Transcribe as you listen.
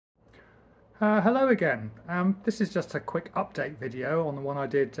Hello again. This is just a quick update video on the one I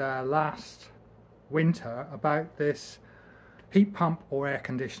did last winter about this heat pump or air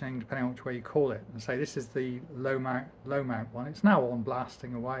conditioning, depending on which way you call it. And say this is the low mount one. It's now on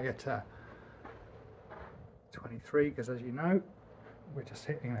blasting away at 23 because, as you know, we're just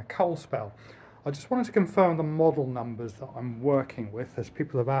hitting a cold spell. I just wanted to confirm the model numbers that I'm working with, as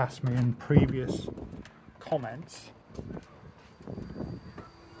people have asked me in previous comments.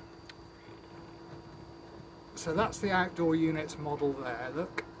 So that's the outdoor units model there,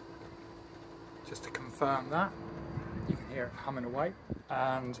 look. Just to confirm that. You can hear it humming away.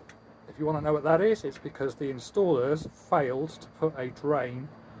 And if you want to know what that is, it's because the installers failed to put a drain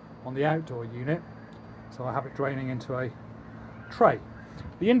on the outdoor unit. So I have it draining into a tray.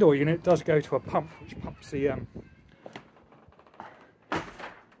 The indoor unit does go to a pump, which pumps it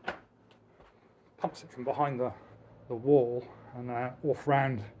from behind the wall and off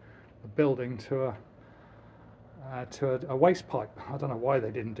round the building to a waste pipe. I don't know why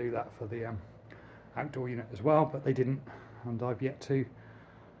they didn't do that for the outdoor unit as well, but they didn't, and I've yet to,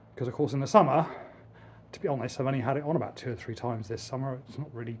 because of course in the summer, to be honest, I've only had it on about 2 or 3 times this summer. It's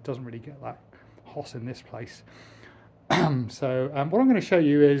not really, doesn't really get that hot in this place. So what I'm going to show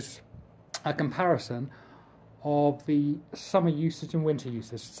you is a comparison of the summer usage and winter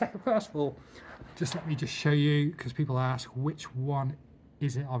usage. First of all, just let me just show you, because people ask which one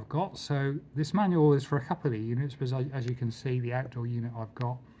is it I've got. So this manual is for a couple of the units, but as you can see, the outdoor unit I've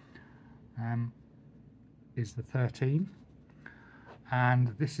got is the 13, and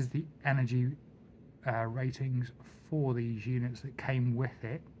this is the energy ratings for these units that came with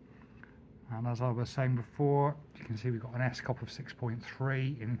it. And as I was saying before, you can see we've got an SCOP of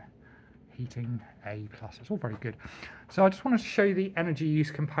 6.3 in heating A+. It's all very good. So I just wanted to show you the energy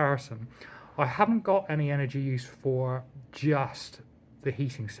use comparison. I haven't got any energy use for just the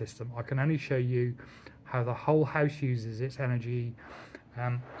heating system. I can only show you how the whole house uses its energy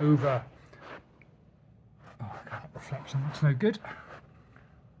over. Oh, that reflection looks no good.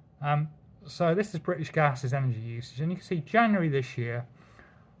 So this is British Gas's energy usage, and you can see January this year,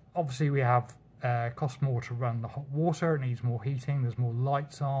 obviously we have cost more to run the hot water. It needs more heating, there's more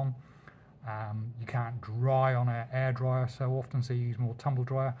lights on, you can't dry on an air dryer so often, so you use more tumble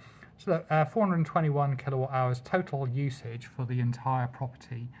dryer. So 421 kilowatt hours total usage for the entire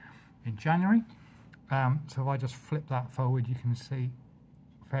property in January. So if I just flip that forward, you can see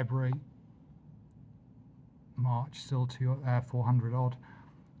February, March still 400 odd,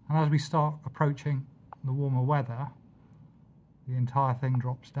 and as we start approaching the warmer weather, the entire thing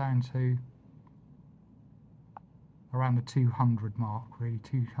drops down to around the 200 mark, really,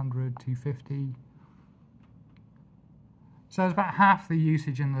 200, 250. So it's about half the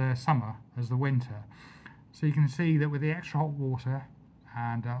usage in the summer as the winter. So you can see that with the extra hot water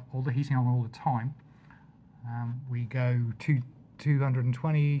and all the heating on all the time, we go to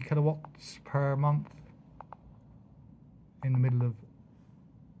 220 kilowatts per month in the middle of,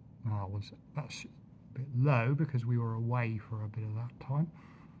 that's a bit low because we were away for a bit of that time.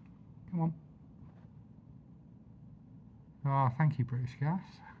 Come on. Oh, thank you, British Gas.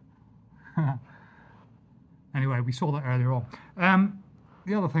 Anyway, we saw that earlier on.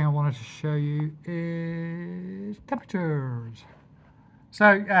 The other thing I wanted to show you is temperatures.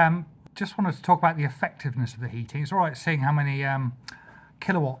 So, just wanted to talk about the effectiveness of the heating. It's all right seeing how many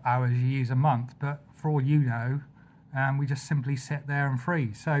kilowatt hours you use a month, but for all you know, we just simply sit there and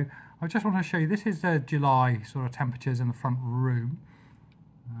freeze. So I just want to show you, this is the July sort of temperatures in the front room,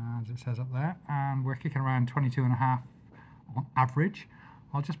 as it says up there, and we're kicking around 22.5 on average.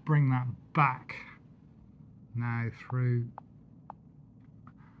 I'll just bring that back now through.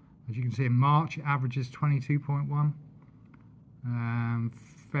 As you can see, in March it averages 22.1.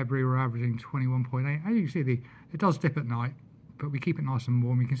 February we're averaging 21.8. As you can see, it does dip at night, but we keep it nice and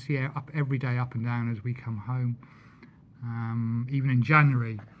warm. You can see it up every day, up and down as we come home. Even in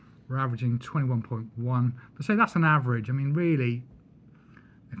January we're averaging 21.1, but say that's an average. I mean, really,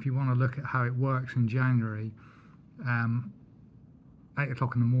 if you want to look at how it works in January, 8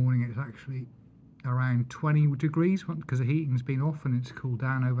 o'clock in the morning it's actually around 20 degrees because the heating's been off and it's cooled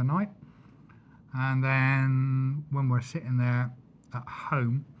down overnight. And then when we're sitting there at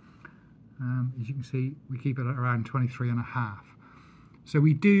home, as you can see, we keep it at around 23.5. So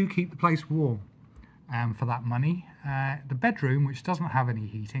we do keep the place warm for that money. The bedroom, which doesn't have any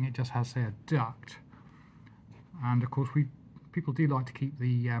heating, it just has, say, a duct. And of course, people do like to keep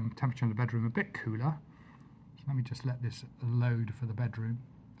the temperature in the bedroom a bit cooler. So let me just let this load for the bedroom.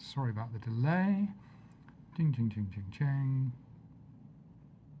 Sorry about the delay. Ding, ding, ding, ding, ding.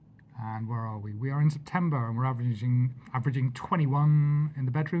 And where are we? We are in September, and we're averaging 21 in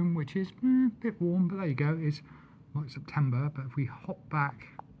the bedroom, which is a bit warm, but there you go. It's like September. But if we hop back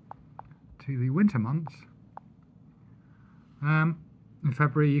to the winter months, in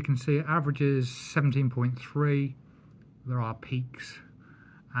February you can see it averages 17.3. There are peaks,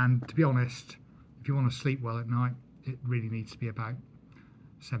 and to be honest, if you want to sleep well at night, it really needs to be about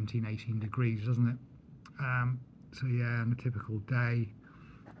 17, 18 degrees, doesn't it? So yeah, on a typical day,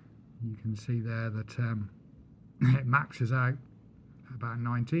 you can see there that it maxes out at about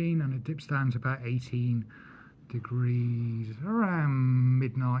 19 and it dips down to about 18 degrees around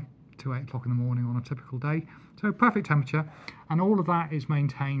midnight to 8 o'clock in the morning on a typical day. So perfect temperature, and all of that is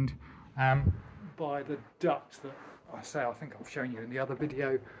maintained by the duct that I think I've shown you in the other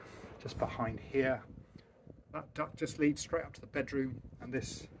video, just behind here. That duct just leads straight up to the bedroom, and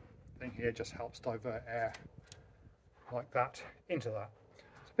this thing here just helps divert air like that into that.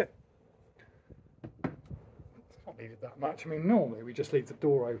 It's a bit, it's not needed that much. I mean, normally we just leave the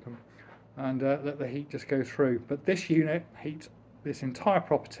door open and let the heat just go through, but this unit heats this entire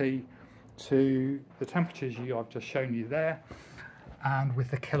property to the temperatures I've just shown you there, and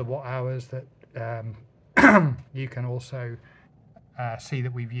with the kilowatt hours that you can also see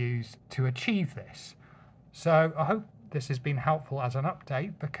that we've used to achieve this. So I hope this has been helpful as an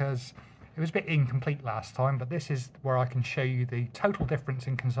update, because it was a bit incomplete last time, but this is where I can show you the total difference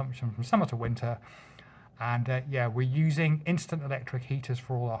in consumption from summer to winter. And yeah, we're using instant electric heaters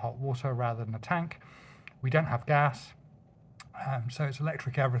for all our hot water rather than a tank. We don't have gas, so it's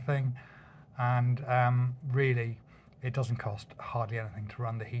electric everything, and really it doesn't cost hardly anything to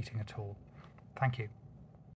run the heating at all. Thank you.